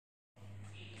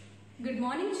Good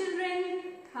morning children.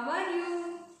 How are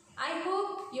you? I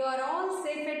hope you are all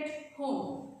safe at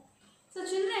home. So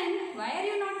children, why are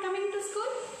you not coming to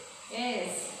school?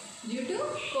 Yes, due to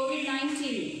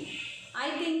COVID-19.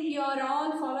 I think you are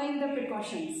all following the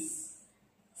precautions.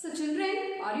 So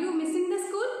children, are you missing the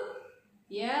school?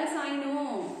 Yes, I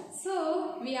know.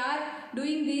 So we are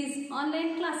doing these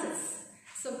online classes.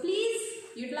 So please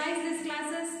utilize these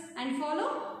classes and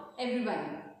follow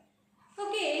everyone.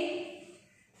 Okay.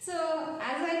 So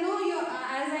as I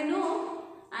know,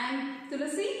 I am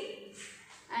Tulasi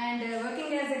and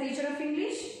working as a teacher of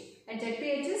English at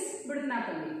zphs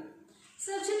budathanapalli.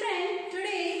 So children,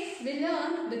 today we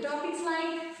learn the topics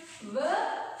like verb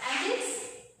and its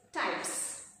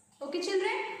types. Okay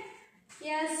children?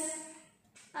 Yes.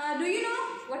 Do you know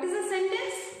what is a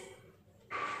sentence?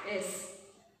 Yes.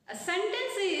 A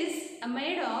sentence is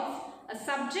made of a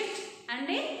subject and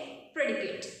a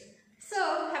predicate.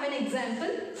 So, have an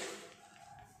example.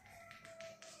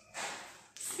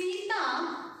 Sita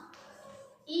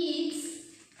eats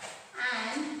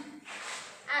an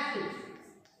apple.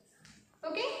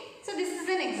 Okay? So, this is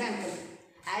an example.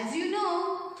 As you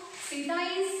know, Sita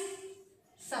is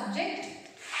subject,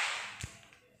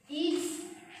 eats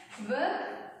verb,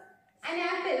 and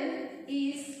apple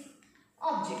is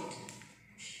object.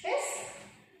 Yes?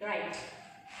 Right.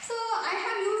 So, I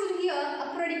have used here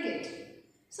a predicate.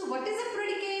 So, what is a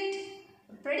predicate?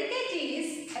 A predicate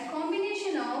is a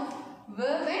combination of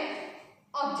verb and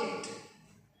object.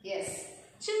 Yes.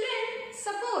 Children,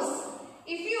 suppose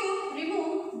if you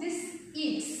remove this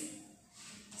eats.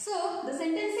 So, the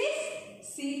sentence is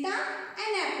Sita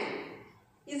and apple.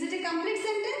 Is it a complete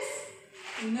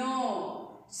sentence?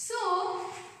 No. So,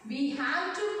 we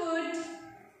have to put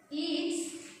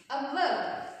eats a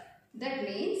verb. That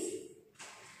means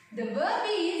the verb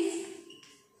is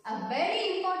a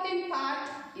very important part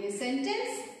in a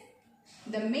sentence,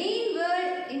 the main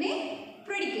word in a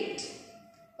predicate.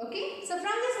 Okay, so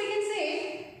from this we can say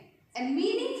a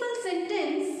meaningful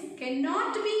sentence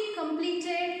cannot be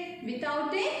completed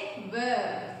without a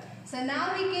verb. So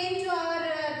now we came to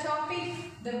our topic,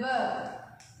 the verb.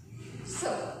 So,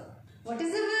 what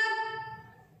is a verb?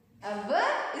 A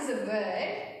verb is a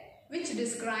word which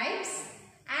describes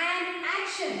an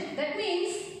action. That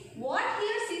means what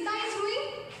here Sita is doing?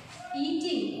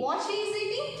 Eating. What she is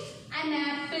eating? An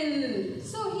apple.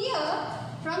 So here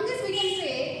from this we can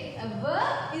say a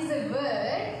verb is a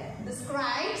word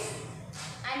describes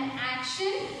an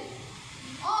action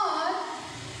or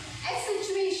a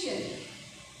situation.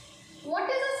 What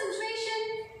is a situation?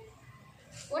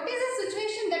 What is a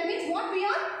situation? That means what we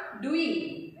are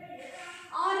doing.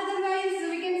 Or otherwise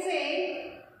we can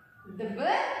say the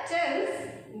verb tells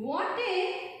what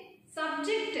a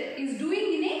subject is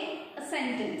doing in a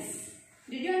sentence.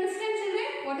 Did you understand children?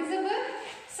 What is a verb?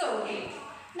 So, okay.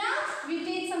 Now, we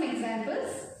take some examples.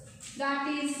 That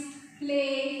is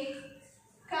play,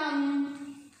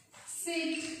 come,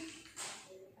 sit,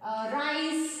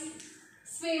 rise,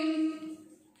 swim,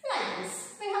 like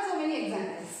this. We have so many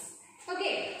examples.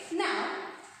 Okay. Now,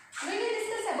 we will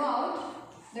discuss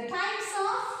about the types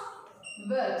of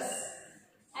verbs.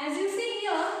 As you see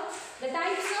here, the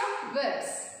types of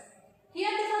verbs. Here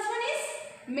the first one is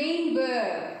main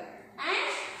verb and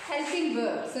helping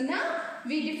verb. So now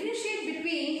we differentiate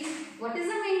between what is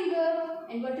a main verb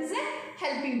and what is a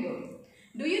helping verb.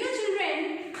 Do you know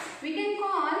children, we can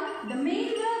call the main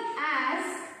verb as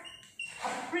a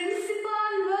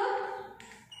principal verb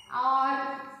or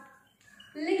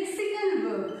lexical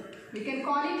verb. We can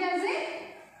call it as a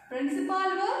principal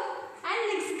verb and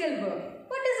lexical verb.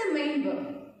 What is a main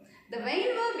verb? The main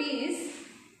verb is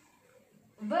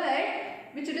word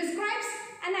which describes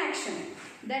an action.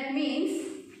 That means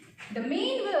the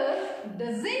main verb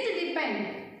doesn't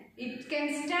depend. It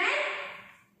can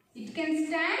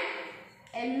stand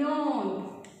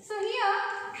alone. So here,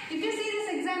 if you see this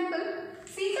example,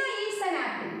 Sita eats an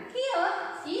apple. Here,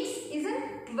 eats is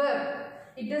a verb.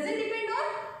 It doesn't depend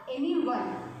on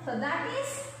anyone. So that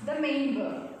is the main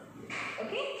verb.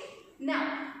 Okay?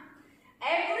 Now,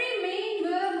 every main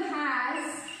verb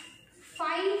has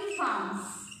 5 forms.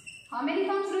 How many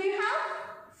forms do you have?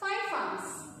 5 forms.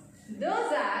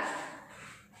 Those are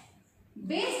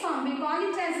base form. We call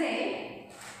it as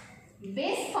a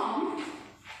base form,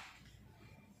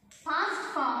 past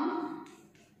form,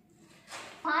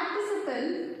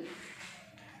 participle,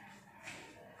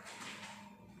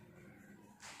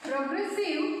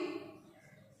 progressive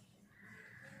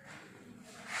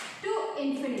to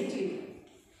infinitive.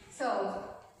 So,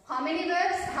 how many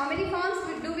verbs, how many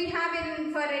forms do we have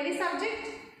for any subject?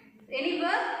 Any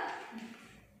verb?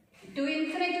 To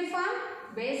infinitive form,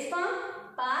 base form,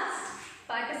 past,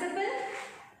 participle,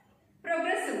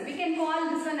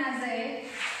 as a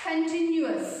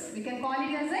continuous. We can call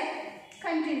it as a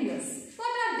continuous. What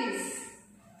are these?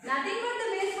 Nothing but the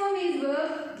base form is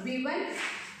verb B1,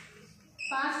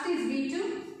 past is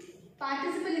B2,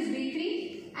 participle is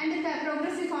B3 and the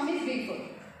progressive form is B4.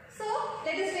 So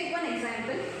let us take one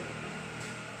example.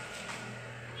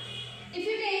 If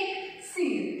you take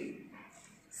sing,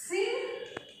 sing,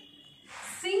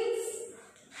 sings,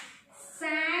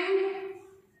 sang,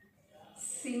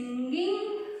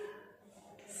 singing,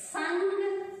 sung,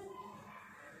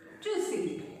 to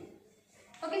sing.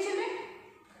 Okay children?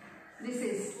 This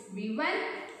is B1,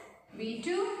 B2,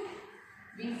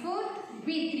 B4,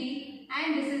 B3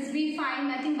 and this is B5,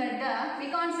 nothing but we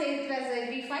can't say it as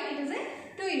a B5, it is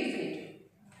a to infinitive.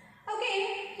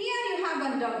 Okay, here you have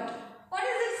one doubt. What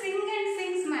is the sing and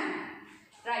sings man?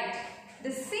 Right,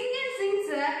 the sing and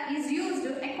sings is used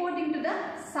according to the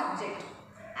subject.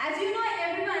 As you know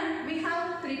everyone, we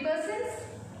have three persons,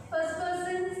 first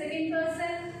person, second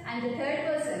person and the third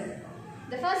person.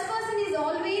 The first person is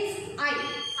always I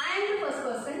am the first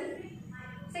person.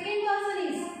 Second person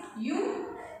is you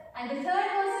and the third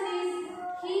person is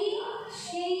he,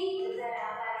 she,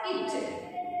 it.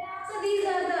 So these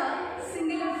are the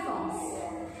singular forms.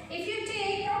 If you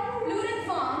take plural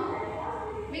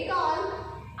form, we call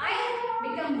I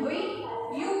become we,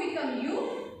 you become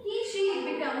you, he,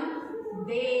 she become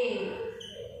they.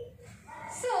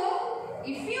 So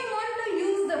if you want to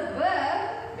use the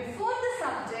verb before the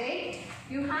subject,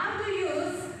 you have to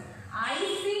use I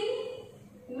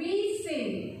sing, we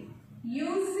sing, you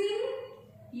sing,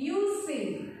 you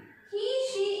sing, he,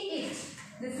 she, it.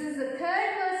 This is the third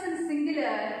person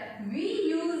singular. We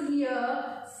use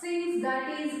here sings,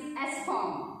 that is S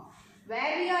form.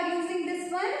 Where we are using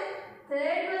this one?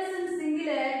 Third person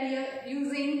singular, we are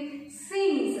using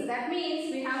sings. That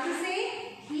means we have to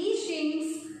say he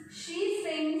sings, she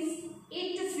sings,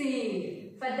 it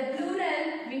sings. For the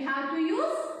plural, we have to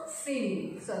use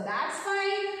sing. So that's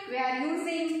why we are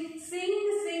using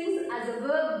sing, sings as a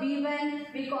verb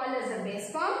B1, we call as a base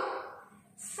form.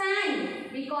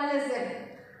 Sang, we call as a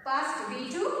past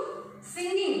B2.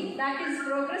 Singing, that is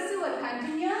progressive or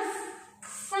continuous.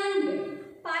 Sung,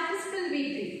 participle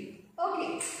B3.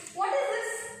 Okay, what is this?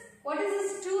 What is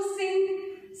this to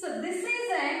sing? So this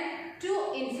is a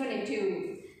to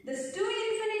infinitive. This to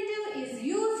infinitive is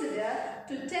used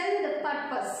to tell the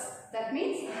purpose. That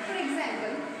means, for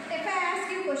example, if I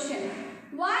ask you a question,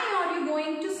 why are you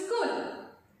going to school?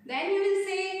 Then you will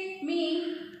say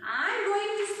me, I am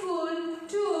going to school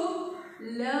to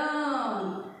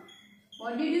learn.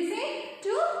 What did you say?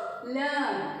 To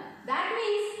learn. That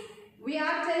means we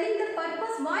are telling the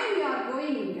purpose why we are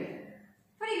going.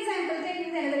 For example,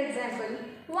 taking another example.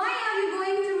 Why are you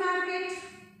going to market?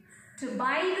 To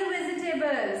buy the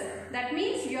vegetables. That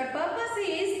means your purpose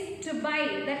is to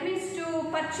buy. That means to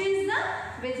purchase the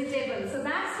vegetables. So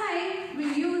that's why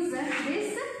we use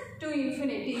this to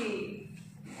infinity.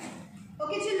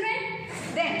 Okay children?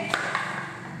 Then,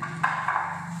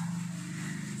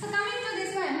 so coming to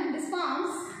this one, this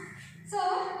forms. So,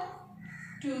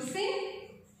 to sing,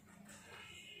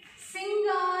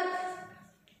 singer,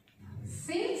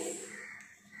 sings,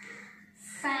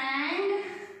 sang,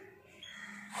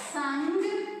 sung,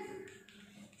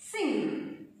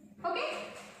 sing. Okay?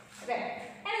 Right.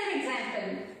 Another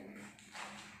example.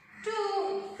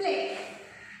 To play.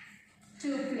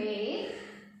 To play,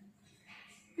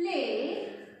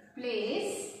 play,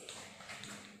 plays,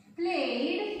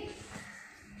 played,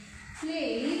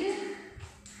 played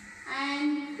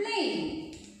and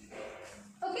playing.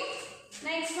 Okay?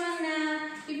 Next one,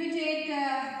 if you take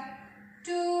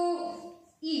to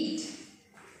eat.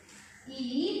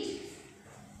 Eat,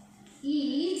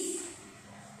 eats,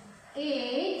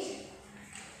 ate,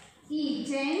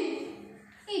 eaten,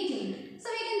 eating. So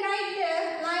we can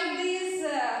write like this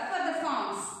for the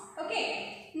forms.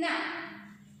 Okay? Now,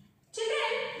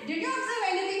 children, did you observe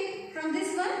anything from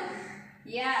this one?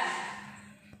 Yeah.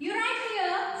 You write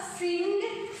here sing,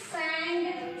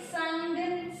 sang,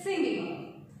 sung,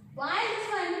 singing. While this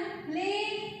one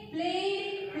played,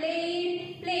 played,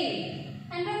 played, played.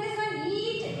 And from this one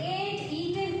eat, ate,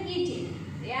 eaten, eating.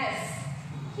 Yes.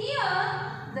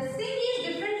 Here the sing is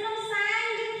different from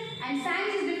sang and sang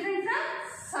is different from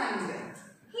sung.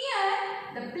 Here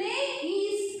the play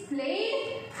is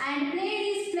played and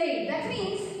played is played. That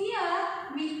means here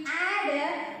we add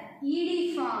a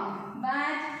ed form,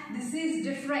 but this is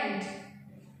different.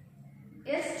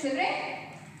 Yes children?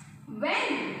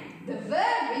 When the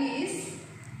verb is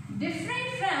different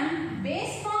from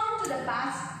base form to the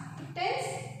past tense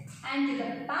and to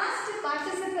the past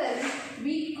participle,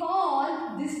 we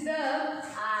call this verb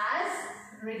as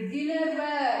regular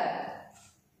verb.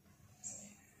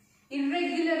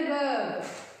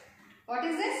 What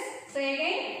is this? Say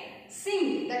again.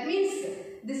 Sing. That means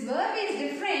this verb is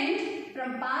different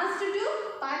from past to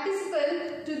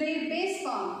participle to their base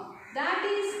form. That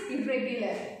is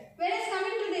irregular. Whereas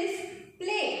coming to this,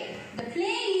 play. The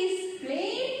play is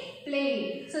played,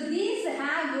 playing. So these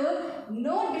have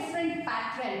no different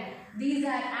pattern. These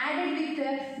are added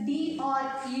with D or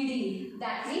ED.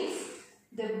 That means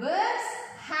the verbs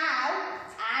have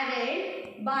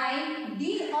added by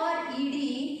D or ED.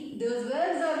 Those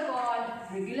verbs are called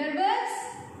regular verbs.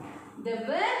 The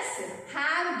verbs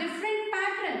have different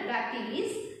pattern. That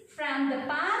is, from the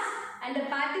past and the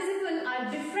participle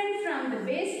are different from the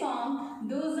base form.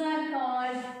 Those are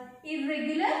called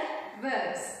irregular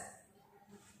verbs.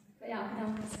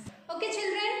 Okay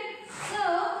children, so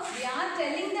we are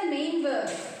telling the main verb.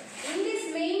 In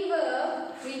this main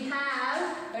verb, we have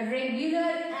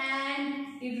regular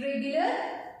and irregular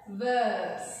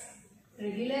verbs.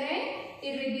 Regular and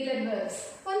irregular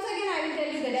verbs. Once again I will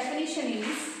tell you the definition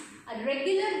is,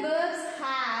 regular verbs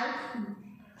have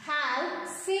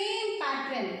same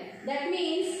pattern. That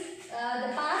means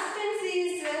the past tense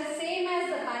is same as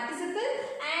the participle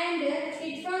and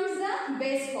it forms the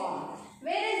base form.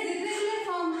 Whereas the irregular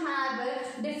form have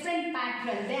a different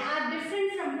pattern. They are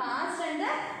different from past and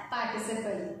the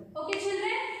participle. Okay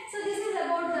children? So this is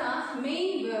about the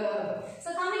main verb.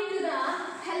 So coming to the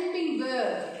helping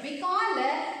verb. We call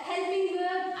the helping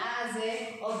verb as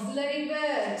a auxiliary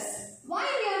verbs. Why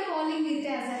we are calling it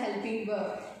as a helping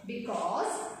verb?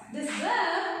 Because this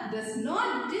verb does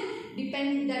not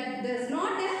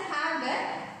have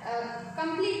a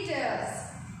complete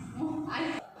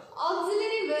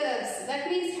auxiliary verbs, that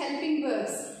means helping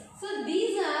verbs. So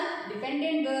these are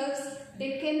dependent verbs.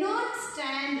 They cannot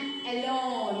stand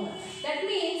alone. That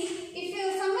means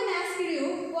if someone asks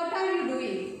you, what are you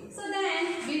doing? So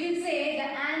then we will say the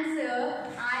answer,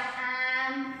 I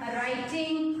am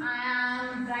writing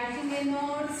a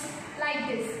notes, like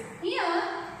this. Here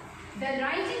the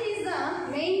writing is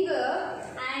the main verb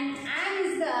and am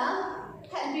is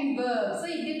the helping verb. So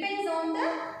it depends on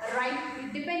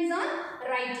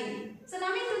writing. So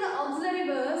coming to the auxiliary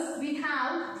verbs, we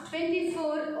have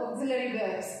 24 auxiliary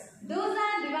verbs. Those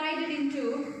are divided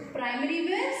into primary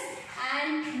verbs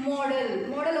and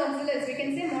modal auxiliaries. We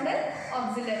can say modal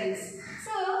auxiliaries.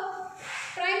 So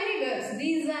primary verbs,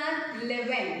 these are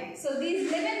 11. So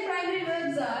these 11 primary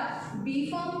verbs are be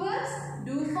form verbs,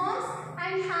 do forms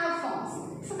and have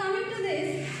forms. So coming to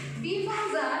this, be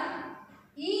forms are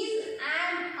is,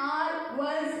 am, are,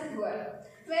 was, were.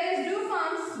 Whereas do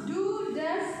forms, do,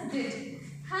 does, did.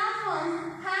 Have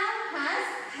forms, have, has,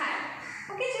 had.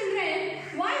 Okay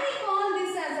children, why we call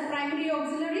this as a primary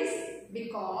auxiliaries?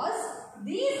 Because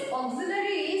these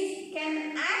auxiliaries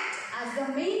can act as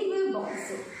the main verb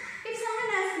also. If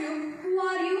someone asks you, who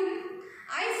are you?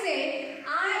 I say,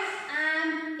 I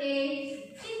am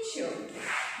a teacher.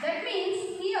 That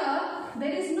means here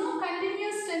there is no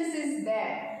continuous tense is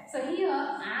there. So here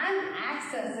am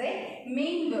acts as a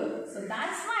main verb. So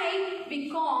that's why we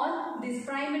call these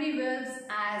primary verbs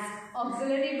as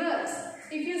auxiliary verbs.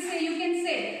 If you say, you can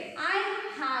say,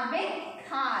 I have a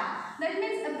car. That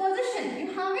means a possession.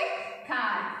 You have a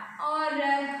car. Or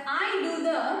I do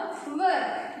the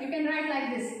work. You can write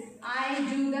like this. I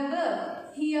do the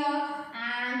work. Here,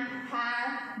 am,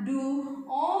 have, do.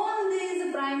 All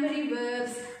these primary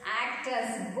verbs act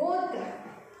as both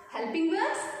helping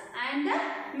verbs and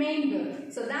the main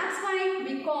verb. So that's why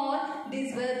we call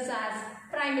these verbs as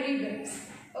primary verbs.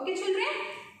 Okay children?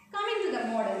 Coming to the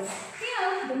modals.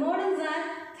 Here the modals are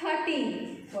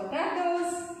 13. What are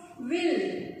those?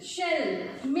 Will, shall,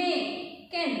 may,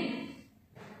 can,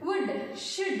 would,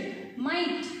 should,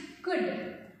 might,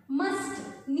 could, must,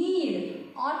 need,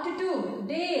 ought to,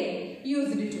 dare,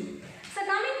 used to. So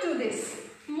coming to this,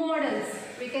 modals,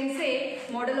 we can say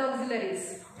modal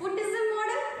auxiliaries. What is a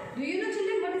modal? Do you know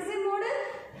children what is a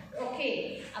modal?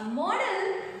 Okay, a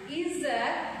modal is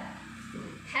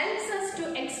helps us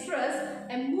to express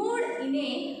a mood in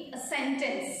a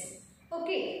sentence.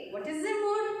 Okay, what is a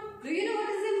mood? Do you know what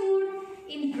is a mood?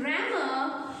 In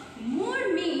grammar,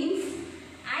 mood means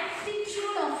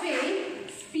attitude of a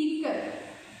speaker.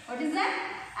 What is that?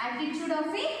 Attitude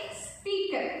of a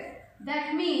speaker.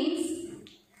 That means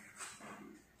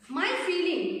my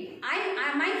feeling,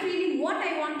 what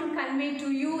I want to convey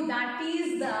to you, that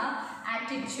is the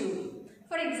attitude.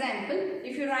 For example,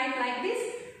 if you write like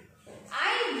this,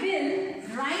 I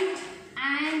will write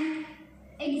an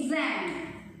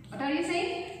exam. What are you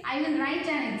saying? I will write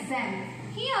an exam.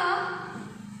 Here,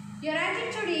 your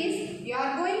attitude is, you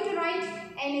are going to write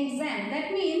an exam.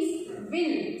 That means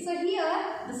will. So here,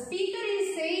 the speaker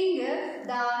is saying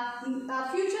the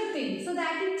future thing. So the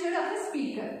attitude of the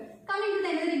speaker. Coming to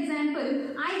the another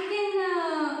example, I can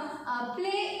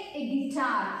play a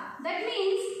guitar. That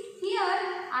means here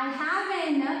I have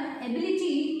an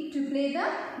ability to play the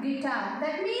guitar.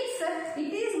 That means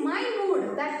it is my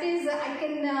mood. That is I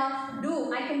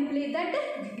can play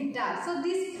that guitar. So from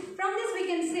this we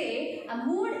can say a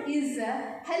mood is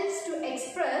helps to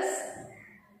express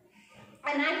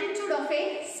an attitude of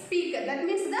a speaker. That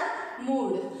means the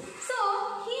mood. So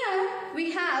here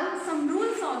we have some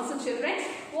rules also, children.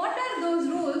 What are those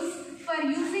rules for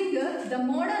using the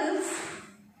modals?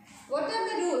 What are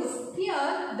the rules?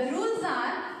 Here the rules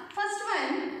are, first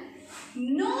one,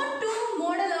 no two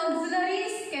modal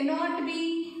auxiliaries cannot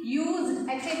be used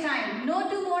at a time. No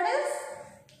two modals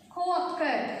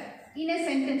co-occur in a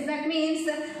sentence. That means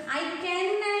I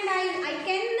can and I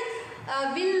can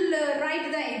will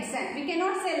write the exam. We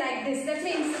cannot say like this. That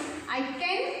means I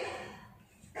can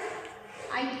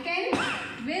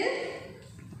will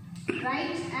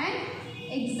write an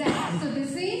exam. So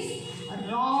this is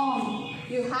wrong.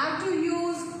 You have to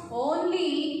use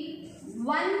only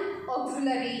one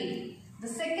auxiliary. The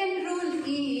second rule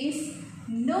is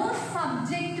no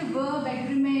subject-verb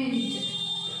agreement.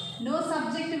 No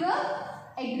subject-verb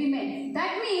agreement.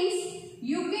 That means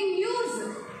you can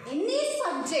use any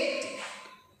subject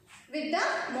with the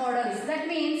modals. That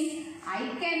means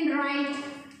I can write,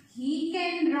 he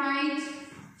can write,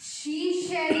 she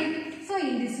shall. So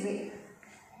in this way.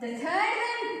 The third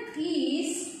one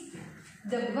is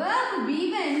the verb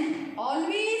B1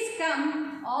 always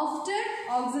come after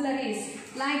auxiliaries.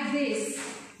 Like this.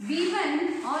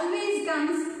 B1 always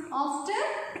comes after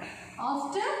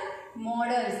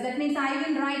modals. That means I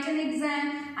will write an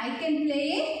exam, I can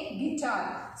play a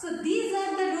guitar. So these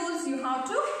are the rules you have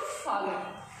to follow.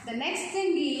 The next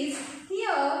thing is,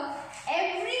 here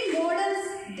every modals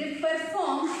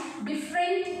perform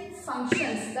different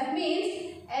functions. That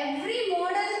means every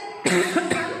modal has some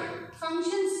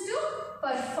functions to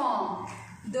perform.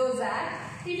 Those are,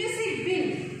 if you say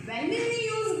will, when will we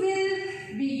use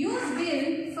will? We use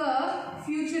will for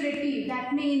futurative.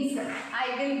 That means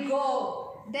I will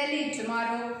go Delhi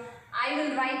tomorrow. I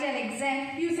will write an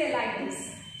exam. You say like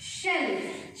this. Shall.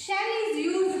 Shall is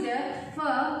used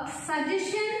for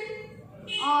suggestion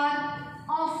or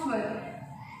offer.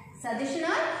 Suggestion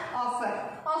or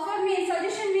offer. Offer means,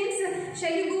 suggestion means,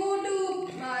 shall you go to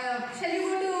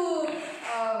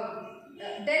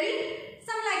Delhi?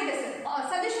 Something like this.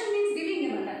 Suggestion means giving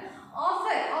him a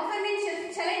offer. Offer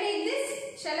means, shall I take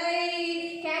this? Shall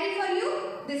I carry for you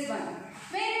this one?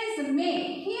 Where is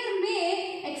may? Here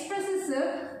may expresses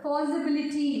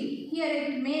possibility.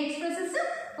 Here may expresses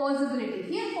possibility.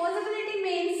 Here possibility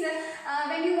means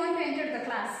when you want to enter the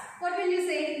class. What will you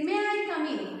say? May I come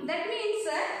in? That means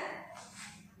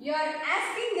you are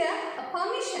asking a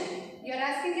permission. You are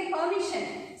asking a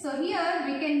permission. So here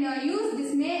we can use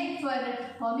this may for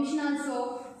permission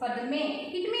also, for the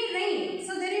may. It may rain.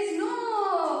 So there is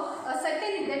no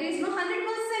certainty, there is no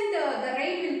 100% the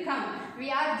rain will come. We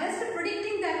are just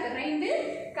predicting that the rain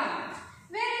will come.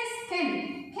 Where is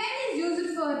can? Can is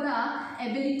used for the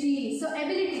ability. So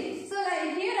ability. So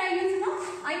like here I use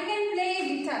I can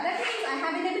play guitar. That means I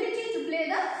have an ability to play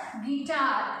the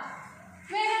guitar.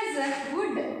 Whereas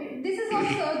would, this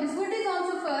would is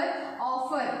also for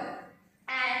offer,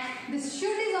 and this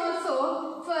should is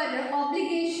also for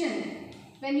obligation.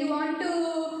 When you want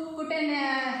to put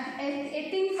a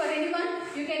thing for anyone,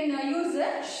 you can use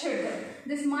should.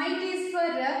 This might is for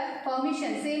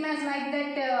permission, same as like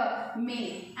that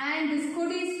may. And this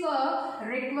could is for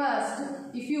request.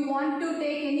 If you want to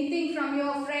take anything from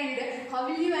your friend, how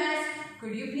will you ask?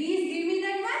 Could you please give me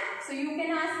that one? So you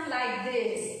can ask like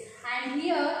this. And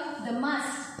here the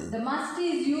must. The must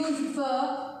is used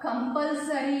for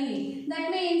compulsory. That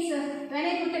means when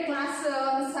I put a class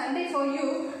on Sunday for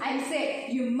you, I will say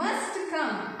you must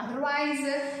come. Otherwise,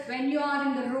 when you are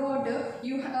in the road,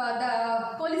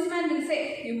 the policeman will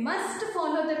say you must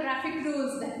follow the traffic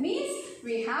rules. That means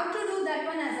we have to do that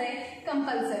one as a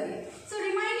compulsory. So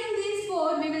remaining these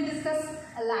four we will discuss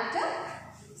later.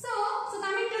 So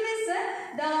coming to this,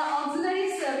 the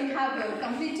auxiliaries we have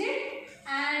completed.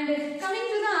 And coming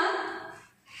to the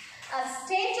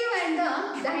stative and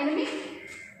the dynamic.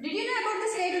 Did you know about the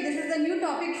stative? This is a new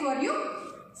topic for you.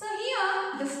 So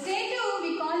here the stative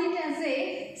we call it as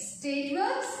a state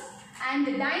verbs, and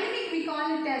the dynamic we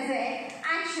call it as a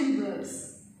action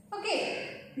verbs.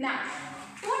 Okay. Now,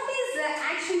 what is the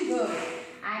action verb?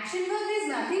 Action verb is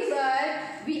nothing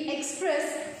but we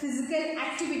express physical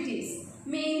activities.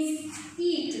 Means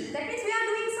eat. That means we are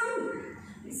doing some.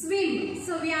 Swim,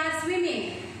 so we are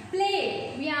swimming.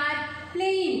 Play, we are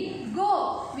playing.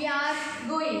 Go, we are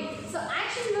going. So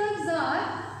action verbs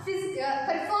are physical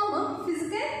perform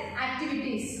physical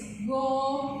activities.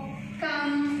 Go,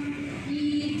 come,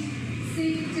 eat,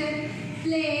 sit,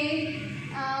 play,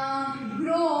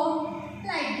 grow,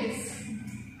 like this.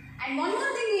 And one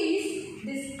more thing is,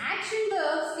 these action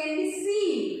verbs can be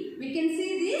seen. We can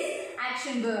see these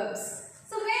action verbs.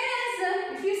 So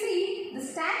whereas if you see the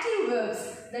stative verbs,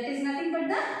 that is nothing but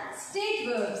the state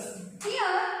verbs.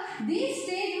 Here, these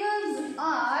state verbs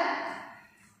are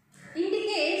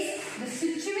indicates the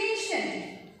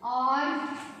situation or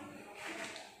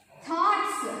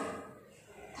thoughts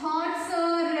or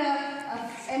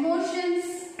emotions,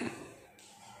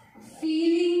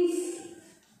 feelings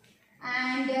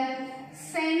and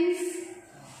sense.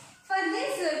 For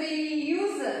this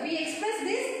we express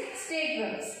these state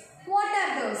verbs. What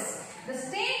are those? The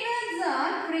state verbs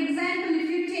are, for example, if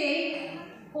you take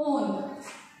own.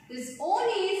 This own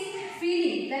is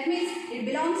feeling. That means it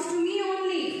belongs to me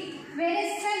only.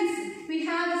 Whereas sense, we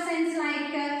have a sense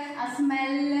like a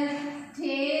smell,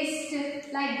 taste,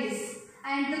 like this.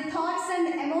 And the thoughts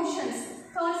and emotions.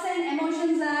 Thoughts and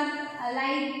emotions are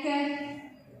like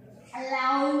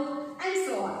love and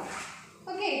so on.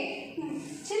 Okay.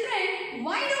 Children,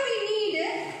 why do we need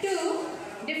to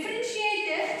differentiate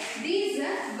these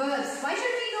verbs? Why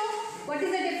should we know what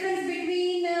is the difference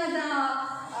between the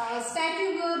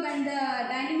stative verb and the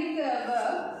dynamic verb?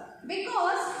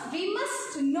 Because we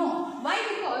must know. Why?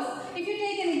 Because if you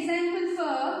take an example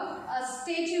for a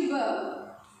stative verb,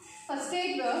 for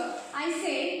state verb, I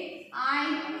say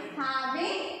I have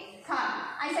a car.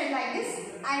 I said like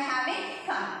this, I have a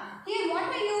car. Here what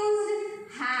I used?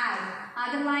 Have.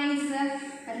 Otherwise,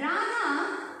 Radha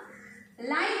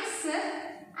likes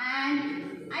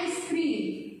and ice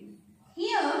cream.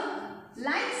 Here,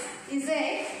 likes is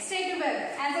a stative verb.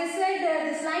 As I said,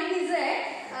 this like is a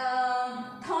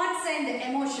thoughts and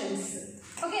emotions.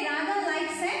 Okay, Radha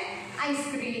likes an ice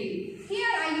cream.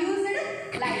 Here I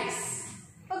used likes.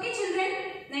 Okay, children.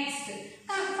 Next,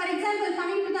 for example,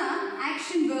 coming to the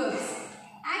action verbs.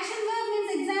 Action verb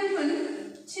means example.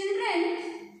 Children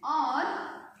are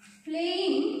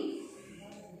playing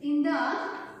in the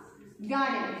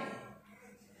garden.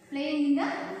 Playing in the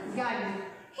garden.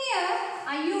 Here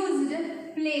I used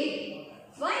play.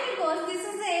 Why? Because this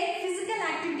is a physical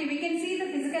activity. We can see the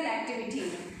physical activity.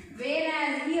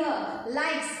 Whereas here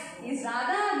likes. Is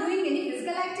Radha doing any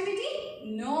physical activity?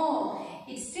 No.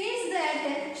 It states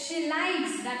that she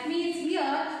likes. That means here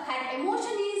her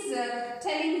emotion is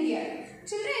telling here.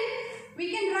 Children,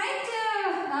 we can write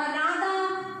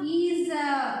Radha is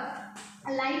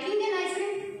liking an ice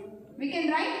cream. We can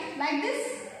write like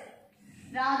this.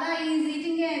 Radha is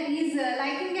liking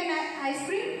an ice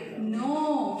cream.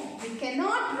 No, we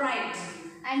cannot write.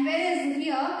 And whereas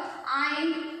here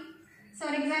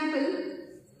for example,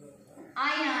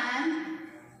 I am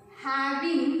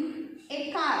having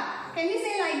a car. Can we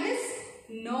say like this?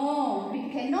 No, we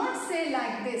cannot say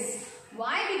like this.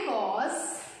 Why?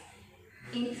 Because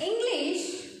in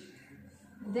English,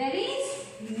 there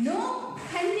is no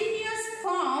continuous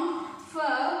form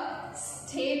for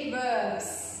state verbs.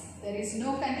 There is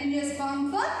no continuous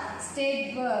form for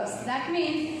state verbs. That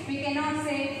means we cannot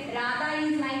say Radha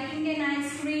is liking an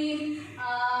ice cream,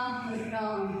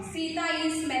 Sita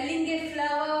is smelling a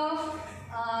flower,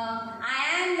 I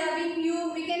am loving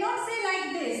you. We cannot say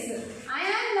like this. I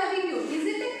am loving you. Is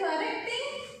it a correct thing?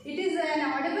 It is an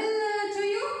audible to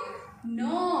you?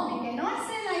 No, we cannot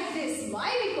say like this.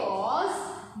 Why? Because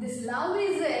this love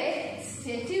is a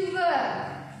stative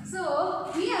verb.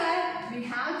 So here we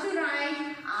have to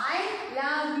write I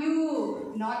love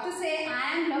you, not to say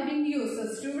I am loving you.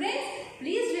 So students,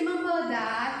 please remember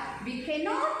that we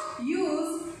cannot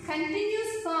use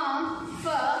continuous form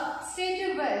for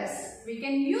stative verbs. We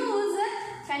can use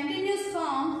continuous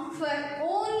form for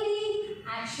only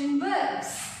action verbs.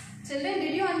 Children,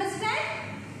 did you understand?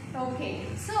 Okay.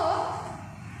 So,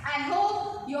 I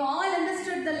hope you all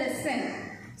understood the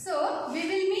lesson. So, we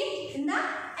will meet in the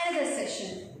another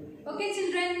session. Okay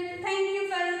children, thank you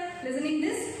for listening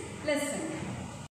this lesson.